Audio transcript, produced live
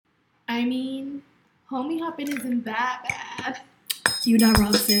I mean, homie hopping isn't that bad. You not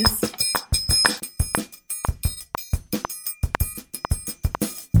wrong, sis.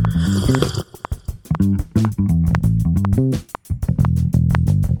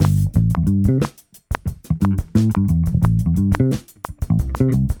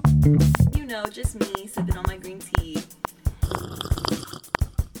 You know, just me sipping on my green tea.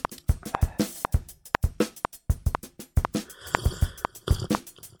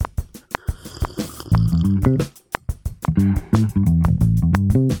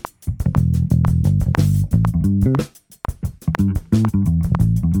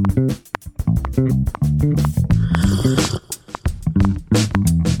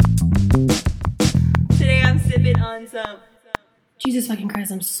 Today I'm sipping on some. Jesus fucking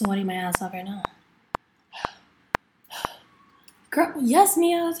Christ, I'm sweating my ass off right now. Girl, yes,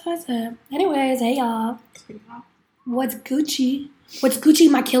 Mia, that's what I said. Anyways, hey y'all. What's Gucci? What's Gucci,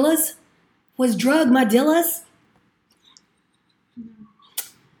 my killers? What's drug, my dealers?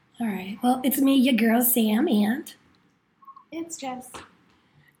 Alright, well, it's me, your girl, Sam, and... It's Jess.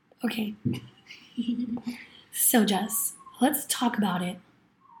 Okay. So, Jess, let's talk about it.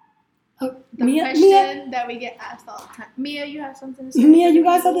 Oh, The Mia, question that we get asked all the time. Mia, you have something to say? Mia, you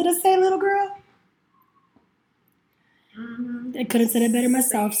got something to say, little girl? Mm-hmm. I couldn't have said it better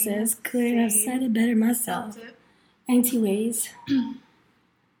myself, sis. Couldn't have said it better myself. Anyways.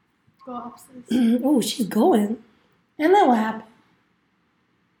 Go off, sis. Oh, she's going. And then what happened?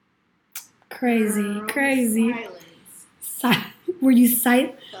 Crazy. Silence. Were you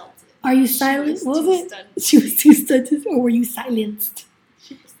silent? Felt it. Are you silent? She What was was too it? stunned. She was too stunned, or were you silenced?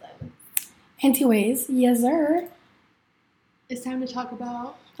 She was silent. Anyways, yes, sir. It's time to talk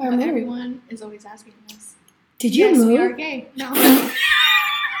about Our what move. everyone is always asking us. Did you Yes, move? we are gay. No.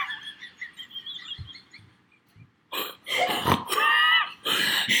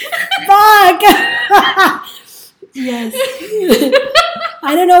 Fuck! Yes. I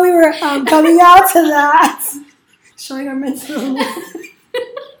didn't know we were coming out to that. Showing our mental.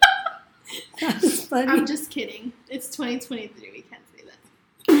 That was funny. I'm just kidding. It's 2023. We can't say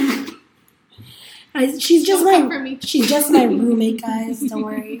that. She's just Don't come for me. she's just my roommate, guys. Don't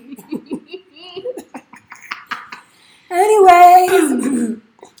worry. Anyways,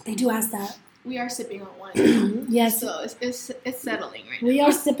 they do ask that. We are sipping on wine. Yes, So it's settling right we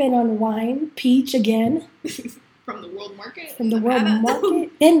are sipping on wine, peach again now. From the world market. from the world Nevada. market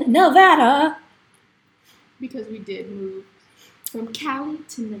in Nevada. Because we did move from Cali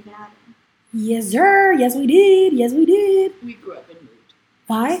to Nevada. Yes, sir. Yes, we did. Yes, we did. We grew up and moved.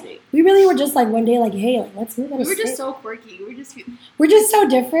 Why? State. We really were just like one day, like, hey, like, let's move. We were just so quirky. We're just so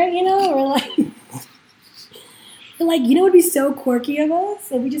different, you know. We're like, you know, what would be so quirky of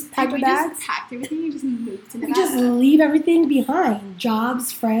us if we just packed our we bags. just packed everything and just moved to We Nevada. just leave everything behind.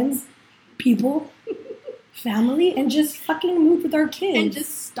 Jobs, friends, people, family, and just fucking move with our kids. and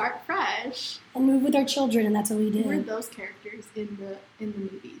just start fresh. And move with our children, and that's what we We were did. those characters in the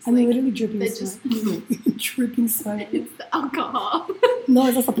movies. I'm Like, literally dripping they sweat. just- Dripping sweat. it's the alcohol. No,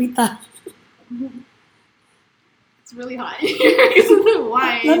 it's a sopita. It's really hot in here because of the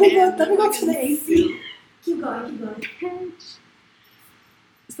wine. Let me and go to fucking the AC. Keep going.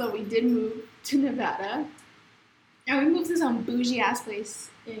 So we did move to Nevada. And we moved to some bougie ass place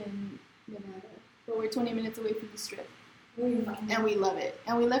in Nevada. But we're 20 minutes away from the strip. And we love it.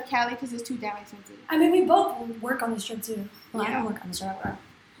 And we left Cali because it's too damn expensive. I mean, we both work on the strip too. Well, I Yeah. don't work on the strip.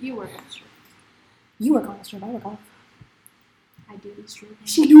 You work on the strip. You work on the strip. I work on. I do the strip.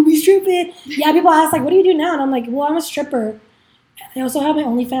 She do be stripping. Yeah, people ask like, "What do you do now?" And I'm like, "Well, I'm a stripper." I also have my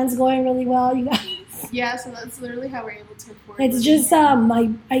OnlyFans going really well. You guys. Yeah, so that's literally how we're able to afford It's living just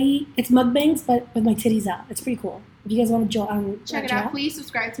here. it's mukbangs, but with my titties out. It's pretty cool. If you guys want to join, Check it out. Please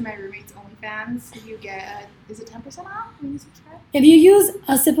subscribe to my roommate's OnlyFans. You get, is it 10% off when you subscribe? If you use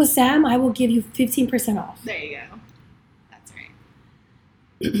a sip with Sam, I will give you 15% off. There you go. That's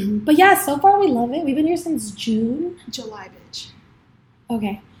right. But yeah, so far we love it. We've been here since June. July, bitch.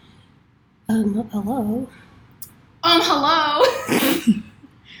 Okay. Hello. Hello.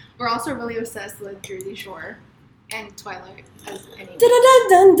 We're also really obsessed with Jersey Shore and Twilight as anyone. Dun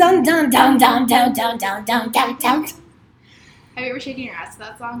dun dun dun dun dun dun dun dun dun dun. Have you ever shaken your ass to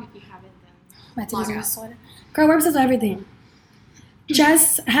that song? If you haven't, then My titties log are out. sweating. Girl, we're obsessed with everything.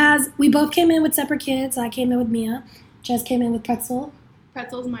 We both came in with separate kids. I came in with Mia. Jess came in with Pretzel.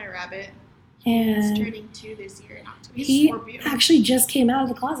 Pretzel's my rabbit. He's And turning 2 this year in October. He's he Scorpio. actually just came out of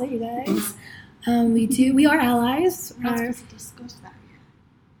the closet, you guys. We are allies. We're not supposed to discuss that here.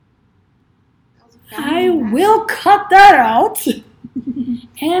 That was a I family matter. will cut that out.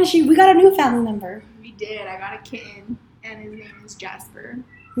 And we got a new family member. We did. I got a kitten, and his name is Jasper.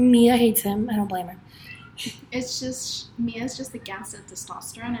 Mia hates him. I don't blame her. It's just Mia's just against the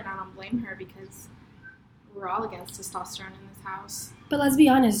testosterone, and I don't blame her because we're all against testosterone in this house. But let's be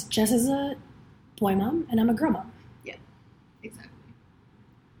honest, Jess is a boy mom, and I'm a girl mom. Exactly.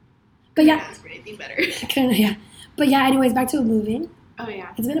 But yeah, ask for anything better. yeah. But yeah, anyways, back to moving. Oh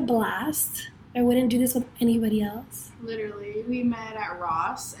yeah. It's been a blast. I wouldn't do this with anybody else. Literally, we met at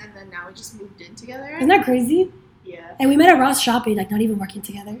Ross, and then now we just moved in together. Isn't that crazy? Yeah. And we met at Ross shopping, like not even working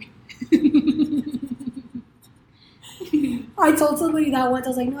together. I told somebody that once. I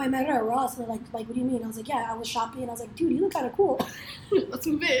was like, no, I met her at Ross. And they're like, what do you mean? I was like, yeah, I was shopping. And I was like, dude, you look kind of cool. Let's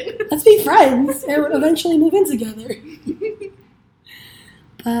move in. Let's be friends and eventually move in together.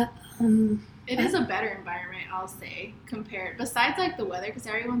 But, it is a better environment, I'll say, compared, besides like the weather, because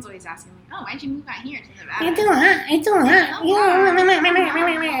everyone's always asking me, oh, why'd you move out here to Nevada? It's too hot. It's too hot.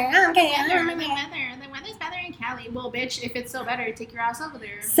 The weather's better in Cali. Well, bitch, if it's so better, take your ass over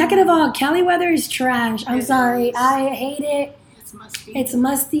there. Second of all, Cali weather is trash. I'm It sorry. is. I hate it. It's musty. It's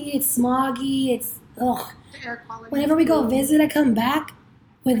musty. It's smoggy. It's, ugh. The air quality. Whenever we go visit, I come back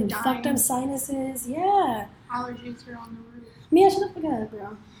with I'm dying. fucked up sinuses. Yeah. Allergies are on the roof. Mia, shut the fuck up,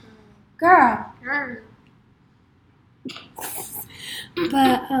 bro. Girl. Grr.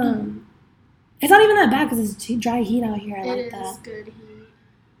 But, it's not even that bad because it's dry heat out here. I It like is that. good heat.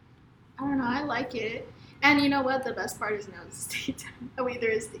 I don't know, I like it. And you know what? The best part is no state tax. Oh wait, there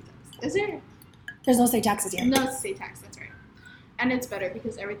is state tax. Is there? There's no state taxes here. No state tax, that's right. And it's better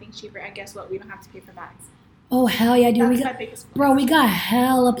because everything's cheaper. And guess what? We don't have to pay for bags. Oh, hell yeah, dude. That's my biggest one. Bro, we got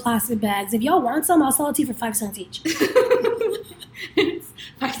hella plastic bags. If y'all want some, I'll sell it to you for 5 cents each. It's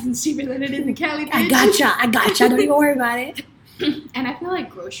 5 cents cheaper than it is in Cali. I bitch. gotcha. Don't even worry about it. And I feel like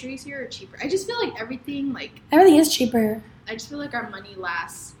groceries here are cheaper. I just feel like everything, like, Everything is cheaper. I just feel like our money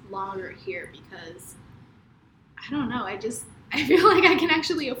lasts longer here because, I don't know, I feel like I can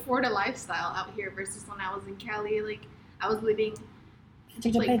actually afford a lifestyle out here versus when I was in Cali. Like, I was living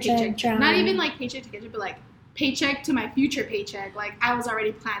Paycheck to like paycheck, paycheck, not even like paycheck to paycheck, but like paycheck to my future paycheck. Like, I was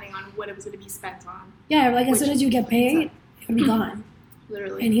already planning on what it was going to be spent on, Yeah, like as Which soon as you get paid, it'll be gone.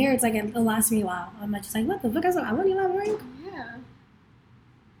 literally. And here it's like it'll last me a while. I'm just like, what the fuck? I want you not worrying. Yeah.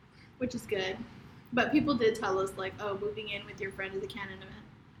 Which is good. But people did tell us, like, oh, moving in with your friend is a canon event.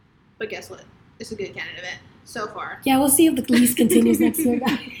 But guess what? It's a good canon event so far. Yeah, we'll see if the lease continues next year,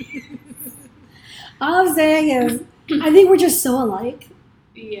 guys. All I'm saying is, I think we're just so alike.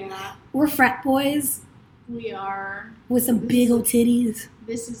 Yeah, We're frat boys we are. with some big old titties.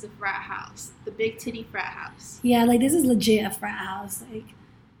 This is the frat house. The big titty frat house. Yeah, like this is legit a frat house. Like,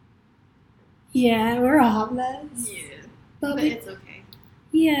 yeah, we're a hot mess. Yeah. But But we, it's okay.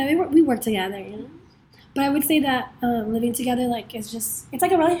 yeah, we work together, you know. But I would say that living together, like, it's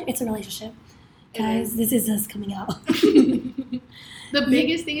like it's a relationship. It Guys, is. this is us coming out. The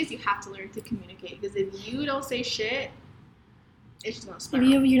biggest thing is you have to learn to communicate. Because if you don't say shit, it's just going to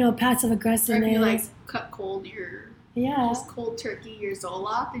If spiral. you passive Or aggressive, if you, like, cut cold your... yeah, Just cold turkey your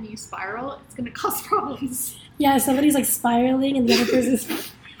Zoloft and you spiral, it's gonna cause problems. yeah. Somebody's like spiraling, and the other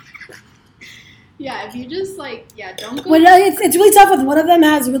person's. Yeah, if you just don't go. Well, it's really tough when one of them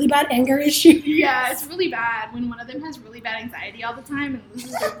has really bad anger issues. Yeah, it's really bad when one of them has really bad anxiety all the time and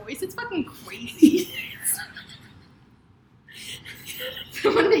loses their voice. It's fucking crazy.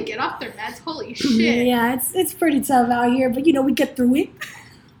 When they get off their meds, holy shit. Yeah, it's pretty tough out here, but we get through it.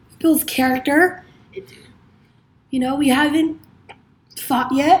 Builds character. It do. We haven't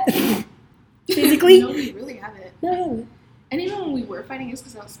fought yet. Physically. No, we really haven't. No, I haven't. And even when we were fighting, it's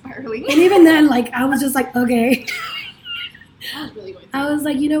because I was spiraling. And even then, like, I was just like, okay. I was really going through. I was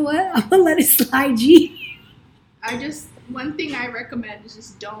like, you know what? I'm gonna let it slide, G. One thing I recommend is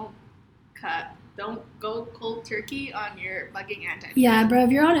just don't go cold turkey on your fucking antidepressant. Yeah, bro, if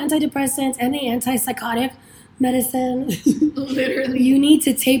you're on antidepressants, any antipsychotic medicine, Literally. you need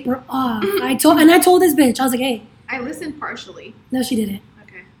to taper off. I told this bitch, I was like, hey. I listened partially. No, she didn't.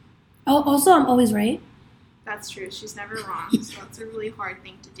 Okay. Oh, also, I'm always right. That's true. She's never wrong. So that's a really hard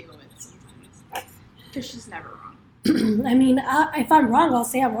thing to deal with sometimes. Because she's never wrong. I mean, if I'm wrong, I'll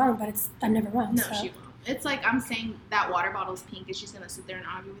say I'm wrong, but I'm never wrong. No, so. she won't. It's like I'm saying that water bottle's pink and she's going to sit there and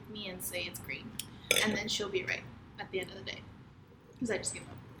argue with me and say it's green. And then she'll be right at the end of the day. Because I just give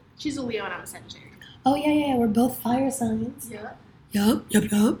up. She's a Leo and I'm a Sagittarius. Oh, yeah. We're both fire signs. Yeah. Yup.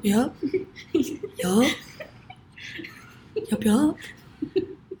 Yup.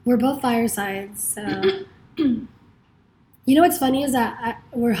 We're both fire signs, so... You know what's funny is that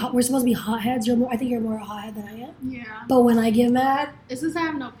we're supposed to be hotheads. I think you're more a hothead than I am. Yeah. But when I get mad... It's just I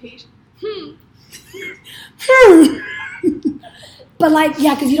have no patience. But like,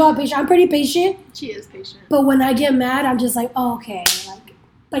 yeah, because you don't have patience. I'm pretty patient. She is patient. But when I get mad, I'm just like, oh, okay. Like,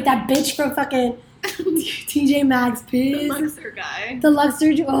 Like that bitch from fucking TJ Maxx, The bitch. Luxor guy. The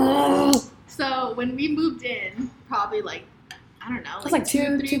Luxor. Oh. So when we moved in, probably like, I don't know. It was like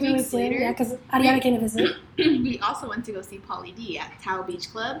two, 3 weeks later. Yeah, because Ariana came to visit. We also went to go see Pauly D at Tao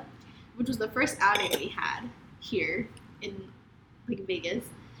Beach Club, which was the first outing we had here in like Vegas.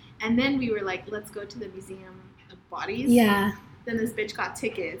 And then we were like, let's go to the Museum of Bodies. Yeah. Then this bitch got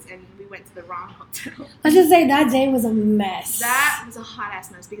tickets and we went to the wrong hotel. Let's just say that day was a mess. That was a hot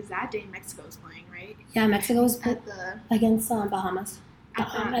ass mess because that day Mexico was playing, right? Yeah, Mexico was At the against Bahamas. at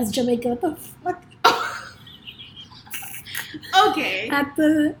the- Bahamas, Jamaica, what the fuck? Okay. At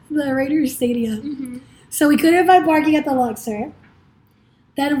the Raiders Stadium. Mm-hmm. So we couldn't find parking at the Luxor.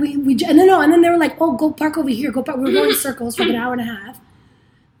 Then we and then they were like, oh, go park over here. Go park. We were going in circles for like an hour and a half.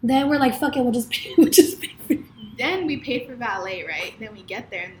 Then we're like, fuck it, we'll just pay for it. Then we paid for valet, right? Then we get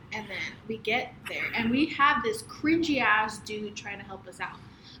there, and then we get there, and we have this cringy ass dude trying to help us out,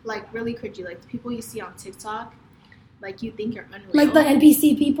 like really cringy, like the people you see on TikTok, like you think you're unreal. Like the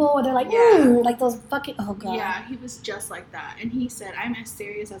NPC people, where they're like, Yeah. like those fucking, oh god. Yeah, he was just like that, and he said, "I'm as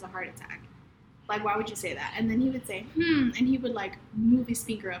serious as a heart attack." Like, why would you say that? And then he would say, and he would like move his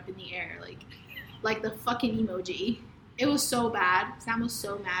finger up in the air, like the fucking emoji. It was so bad. Sam was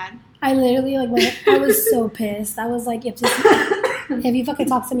so mad. I literally I was so pissed. I was like, if he fucking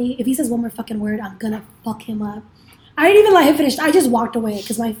talks to me, if he says one more fucking word, I'm gonna fuck him up. I didn't even let him finish. I just walked away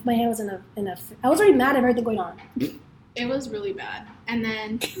because my hand was in a. I was already mad at everything going on. It was really bad. And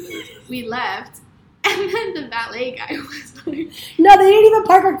then we left, and then the valet guy was like, No, they didn't even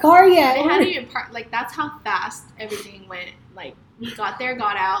park our car yet. they hadn't even parked. Like, that's how fast everything went. Like, we got there,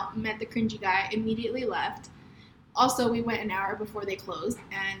 got out, met the cringy guy, immediately left. Also, we went an hour before they closed,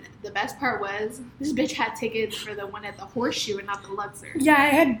 and the best part was this bitch had tickets for the one at the Horseshoe and not the Luxor. Yeah, I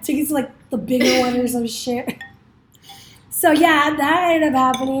had tickets to like the bigger one or some shit. So yeah, that ended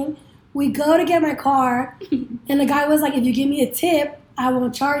up happening. We go to get my car, and the guy was like, "If you give me a tip, I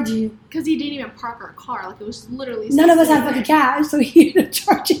won't charge you." Because he didn't even park our car. Like, it was literally... None of us had fucking cash, so he ended up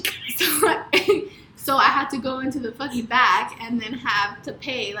charging us. So I had to go into the fucking back and then have to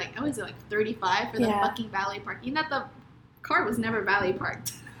pay, like, I was like $35 for the fucking valet parking. That the car was never valet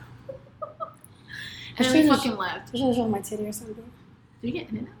parked. And then we fucking left. I should have shown my titty or something. Did we get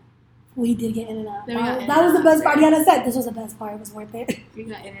in and out? We did get in and out. Then we got in That and was the out best part. after. Diana said this was the best part. It was worth it. We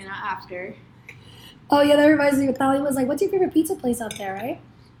got in and out after. Oh yeah, that reminds me. Tali was like, "What's your favorite pizza place out there?" Right?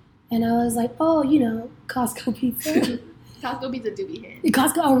 And I was like, "Oh, Costco pizza." Costco pizza do be hit.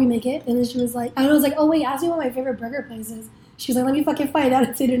 Costco, I'll remake it. And then she was like, I was like, "Oh wait, ask me what my favorite burger place is." She's like, "Let me fucking find out.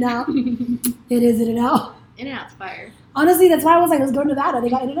 It's In-N-Out." It is In-N-Out. In-N-Out's fire. Honestly, that's why I was like, let's go to Nevada. They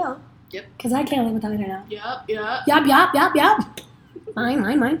got In-N-Out. Yep. Because I can't live without In-N-Out. Yup. Yup.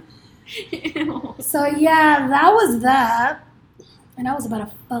 Mine. So yeah, that was that. And I was about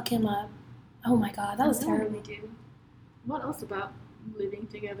to fuck him up. Oh my god, that was terrible. We do. What else about living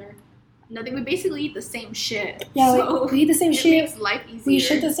together? Nothing. We basically eat the same shit. Yeah, so we eat the same it shit. makes life easier. We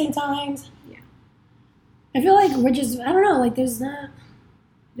shit the same times. Yeah. I feel like we're just, I don't know, like there's not.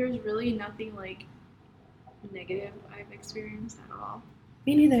 There's really nothing like negative I've experienced at all.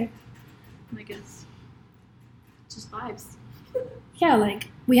 Me neither. Like, it's just vibes. Yeah, like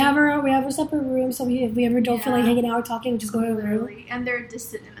we have our separate rooms, so if we ever don't feel like Yeah. hanging out or talking, we just go to a room. Literally. And they're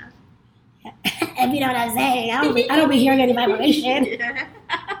distant enough. If you know what I'm saying, I don't be hearing any vibration. Yeah.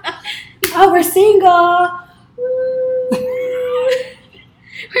 Oh, we're single.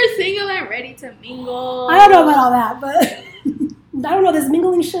 We're single and ready to mingle. I don't know about all that, but I don't know. This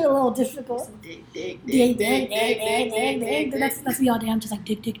mingling shit a little difficult. Dig. That's me all day. I'm just like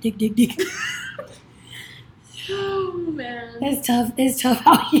dig. Oh, man. It's tough. It's tough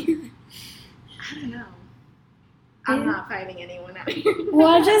out here. I don't know. I'm not finding anyone out here. Well,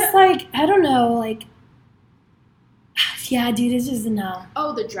 I just like, I don't know, like, yeah, dude, it's just no.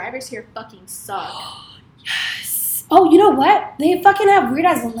 Oh, the drivers here fucking suck. Yes. Oh, you know what? They fucking have weird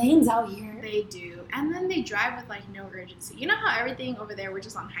ass lanes out here. They do. And then they drive with like no urgency. You know how everything over there we're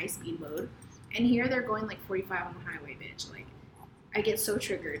just on high speed mode? And here they're going like 45 on the highway, bitch. Like, I get so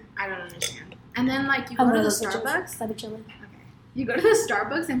triggered. I don't understand. And then like you go to the Starbucks. I've been chilling. Okay. You go to the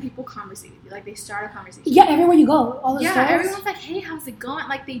Starbucks and people converse with you. Like, they start a conversation. Yeah, everywhere you go, all the Yeah, stores. everyone's like, hey, how's it going?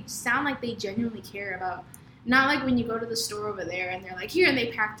 Like, they sound like they genuinely care about. Not like when you go to the store over there and they're like, here, and they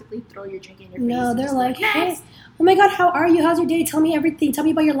practically throw your drink in your face. No, and they're just like, hey, "Next." oh my god, how are you? How's your day? Tell me everything. Tell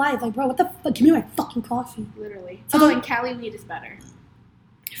me about your life. Like, bro, what the fuck? Give me my fucking coffee. Literally. So Oh, then- and Cali weed is better.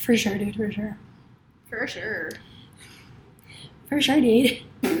 For sure, dude. For sure. For sure. For sure, dude.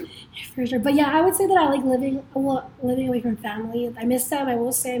 For sure. But yeah, I would say that I like living away from family. I miss them. I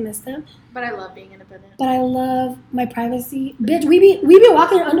will say I miss them. But I love being independent. But I love my privacy. Bitch, we be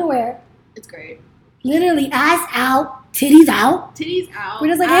walking in underwear. It's great. Literally, ass out, titties out. Titties out. We're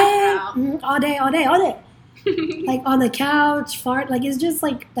just like, hey, all day. Like Like on the couch, fart. Like it's just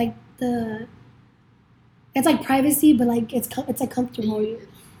like the. It's like privacy, but like it's like comfortable.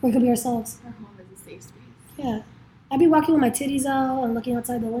 We could be ourselves. Our home is a safe space. Yeah, I'd be walking with my titties out and looking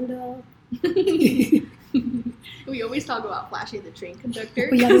outside the window. We always talk about flashing the train conductor Yeah,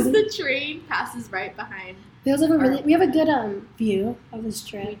 because the train passes right behind. We have a good view of the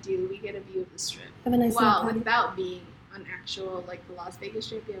strip. We do. We get a view of the strip. Have a nice Well, little without being an actual like the Las Vegas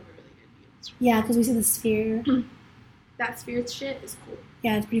strip, we have a really good view of the strip. Yeah, because we see the sphere. That sphere shit is cool.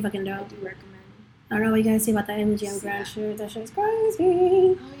 Yeah, it's pretty fucking I dope. do recommend. I don't know what you guys say about that MGM Grand shirt. That shit's crazy.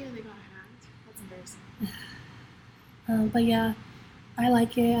 Oh yeah, they got a hat. That's embarrassing. But yeah, I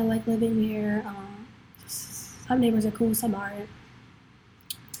like it. I like living here. Some neighbors are cool, some aren't.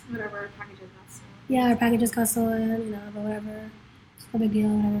 Whatever, our packages not so. Yeah, our packages got stolen, but whatever. It's no big deal,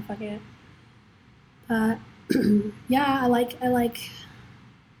 whatever, fuck it. But yeah, I like I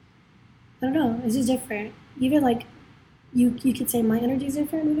don't know, it's just different. Even like you could say my energy is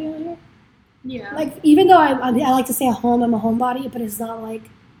different moving out here. Yeah. Like even though I like to stay at home, I'm a homebody, but it's not like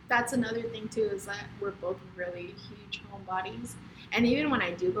That's another thing too, is that we're both really huge homebodies. And even when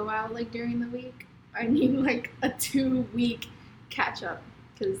I do go out like during the week, I need like a 2-week catch up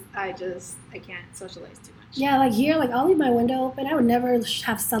because I can't socialize too much. yeah, like here, like I'll leave my window open. I would never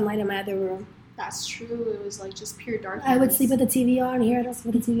have sunlight in my other room. That's true. It was like just pure darkness. I would sleep with the TV on. Here I don't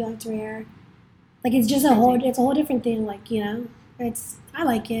sleep with the TV on. It's rare. Like it's just a whole different thing. Like I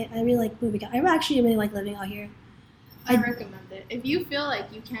like it. I really like moving out. I actually really like living out here. I recommend it. If you feel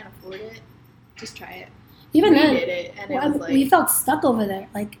like you can't afford it, just try it. Even we then, did it, and it was like, we felt stuck over there.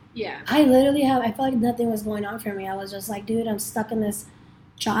 Like yeah, I felt like nothing was going on for me. I was just like, dude, I'm stuck in this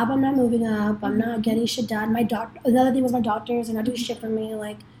job. I'm not moving up. I'm not getting shit done. Another thing was my doctors are not doing shit for me.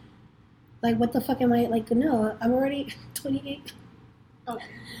 Like what the fuck am I like? No, I'm already 28. okay.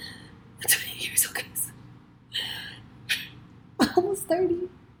 28 years old, guys. Almost 30.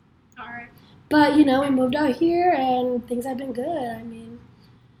 All right. But we moved out here and things have been good. I mean,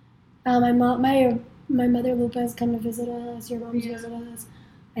 my mother Lupa's come to visit us. Your mom's visit us.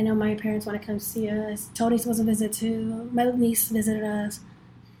 I know my parents want to come see us. Tony's supposed to visit too. My niece visited us.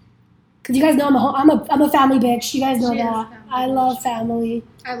 Cause you guys know I'm a family bitch. You guys know that. I love family.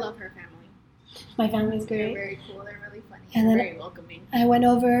 I love her family. My family's great. They're very cool. They're really funny. And then very welcoming. We went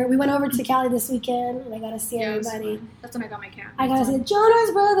over to Cali this weekend, and I got to see everybody. That's when I got my cat. I got to see the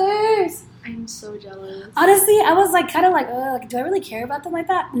Jonas Brothers. I'm so jealous. Honestly, I was like kind of like, do I really care about them like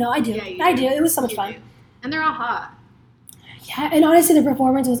that? No, I do. Yeah, I do. It was so much You fun. do. And they're all hot. Yeah, and honestly, the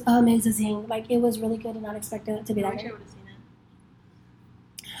performance was amazing. Like, it was really good and not expected it to be I that wish I good. would have seen it.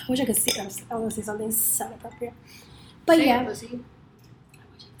 I wish I could see it. I want to see something so inappropriate. But Say yeah. it, pussy. I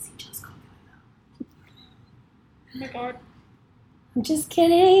wish I could see Just Call Me. Oh my god. I'm just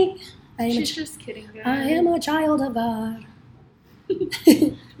kidding. She's just kidding, guys. I am a child of God.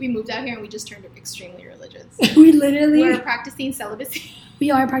 We moved out here and we just turned extremely religious. We're practicing celibacy. We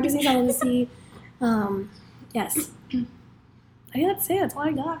are practicing celibacy. Yes. I think that's it. That's all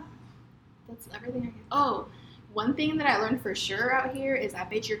I got. That's everything I can. Oh, one thing that I learned for sure out here is I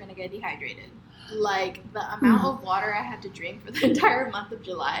bet you're going to get dehydrated. Like, the amount of water I had to drink for the entire month of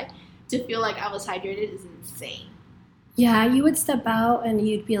July to feel like I was hydrated is insane. Yeah, you would step out and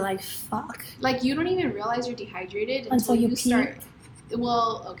you'd be like, fuck. Like, you don't even realize you're dehydrated Until you pee. start.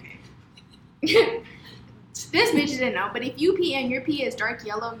 Well, okay. This bitch didn't know, but if you pee and your pee is dark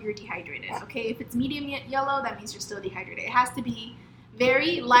yellow, you're dehydrated, okay? If it's medium yellow, that means you're still dehydrated. It has to be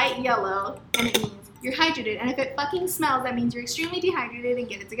very light yellow, and it means you're hydrated. And if it fucking smells, that means you're extremely dehydrated and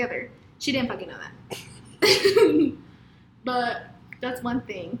get it together. She didn't fucking know that. But that's one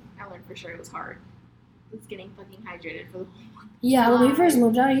thing I learned for sure. It was hard. It was getting fucking hydrated for the whole month. Yeah, when we first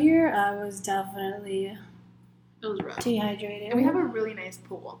moved out here, I was definitely It was rough. dehydrated. And we have a really nice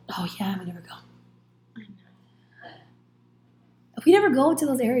pool. Oh, yeah, we never go. I know. We never go to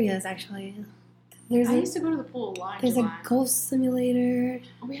those areas, actually. I used to go to the pool a lot in There's July. a golf simulator.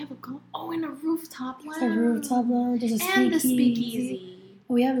 Oh, we have a golf. Oh, and a rooftop lounge. There's a rooftop lounge. There's a And the speakeasy. speakeasy.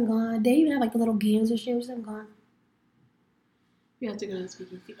 We haven't gone. They even have like the little games and shit. We just haven't gone. We have to go to the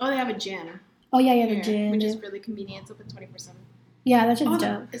speakeasy. Oh, they have a gym. Oh, yeah, the here, gym. Which is really convenient. It's open 24/7. Yeah, that shit's Oh,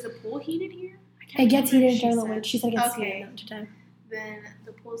 dope. is the pool heated here? I It gets remember if heated during the said. winter. She said it gets Okay. heated in the wintertime. Then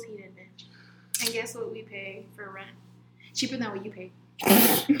the pool's heated, bitch. And guess what we pay for rent? Cheaper than what you pay.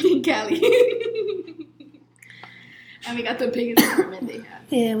 In Cali. And we got the biggest apartment they had.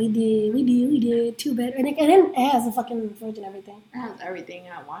 Yeah, we did. 2 bed. And then it has a fucking fridge and everything. It has everything.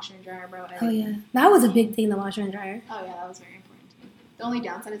 A washer and dryer, bro. Oh, yeah. That was a big thing, the washer and dryer. Oh, yeah, that was very important to me. The only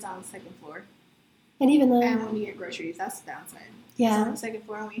downside is on the second floor. And even though... And when we get groceries, that's the downside. Yeah. So on the second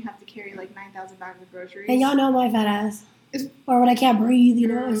floor, we have to carry like 9,000 bags of groceries. And y'all know my fat ass. Or when I can't breathe, you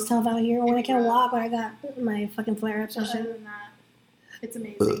know, it's tough out here. Or when I can't walk, when I got my fucking flare-ups and shit. Other than that, it's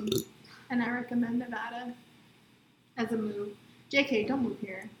amazing. And I recommend Nevada as a move. JK, don't move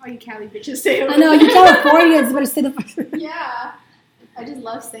here. All you Cali bitches stay over I know, you Californians better stay the fuck. Yeah. I just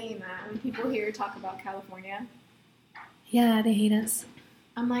love saying that when people here talk about California. Yeah, they hate us.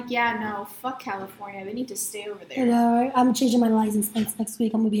 I'm like, yeah, no, fuck California. They need to stay over there. I know, right? I'm changing my license plates next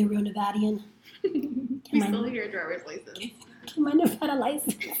week. I'm going to be a real Nevadian. You still need your driver's license. Get my Nevada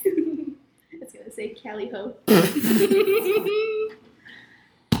license. It's going to say Cali Ho.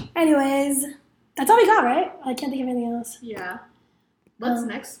 Anyways, that's all we got, right? I can't think of anything else. Yeah. What's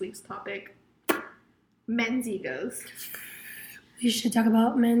next week's topic? Men's egos. We should talk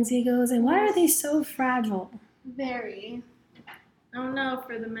about men's egos and why are they so fragile? Very. Oh no,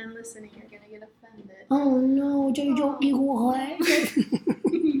 for the men listening, you're going to get offended. Oh no, your ego hurt.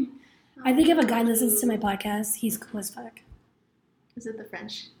 I think if a guy listens to my podcast, he's cool as fuck. Is it the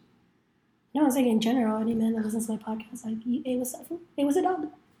French? No, I was like in general, any man that listens to my podcast, like, hey, what's up, fool? Hey, what's it up?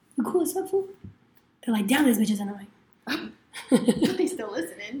 You cool as fuck, fool? They're like, damn, these bitches, and I'm like... But they still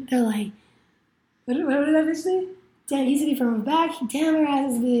listening. They're like, what did that bitch say? Damn, he see me from the back, damn, her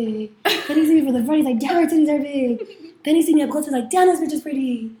ass is big. Then he see me from the front, he's like, damn, her titties are big. Then he see me up close, he's like, damn, this bitch is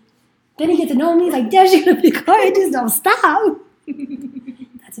pretty. Then he gets to know me, he's like, damn, she's gonna be quiet, just don't stop.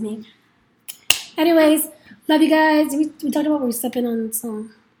 That's me. Anyways, love you guys. We talked about we're sipping on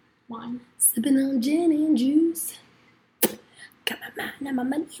some wine. Sipping on gin and juice. Got my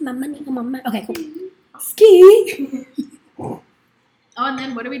money. Okay, cool. Ski. Oh, and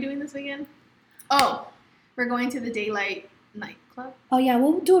then what are we doing this weekend? Oh, we're going to the Daylight nightclub. Oh, yeah,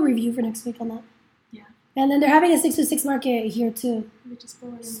 we'll do a review for next week on that. Yeah. And then they're having a 626 market here, too. Which is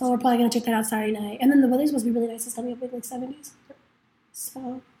cool. So we're probably going to check that out Saturday night. And then the weather's supposed to be really nice. It's coming up with like 70s.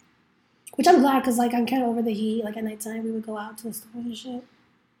 So, which I'm glad because, like, I'm kind of over the heat. Like, at nighttime, we would go out to the stores and shit.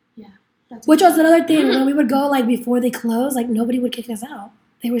 Yeah. Which was another thing. When we would go, like, before they closed, like, nobody would kick us out.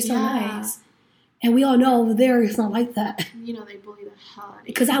 They were so nice. And we all know over there it's not like that. You know, they bully the hell out of you.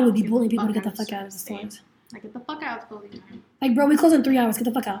 Because I would be bullying people to get the fuck out of the stores. Like, get the fuck out of clothing time. Like, bro, we close in 3 hours. Get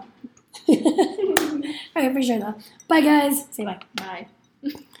the fuck out. Alright, for sure, though. Bye, guys. Say bye. Bye.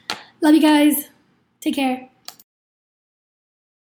 Love you guys. Take care.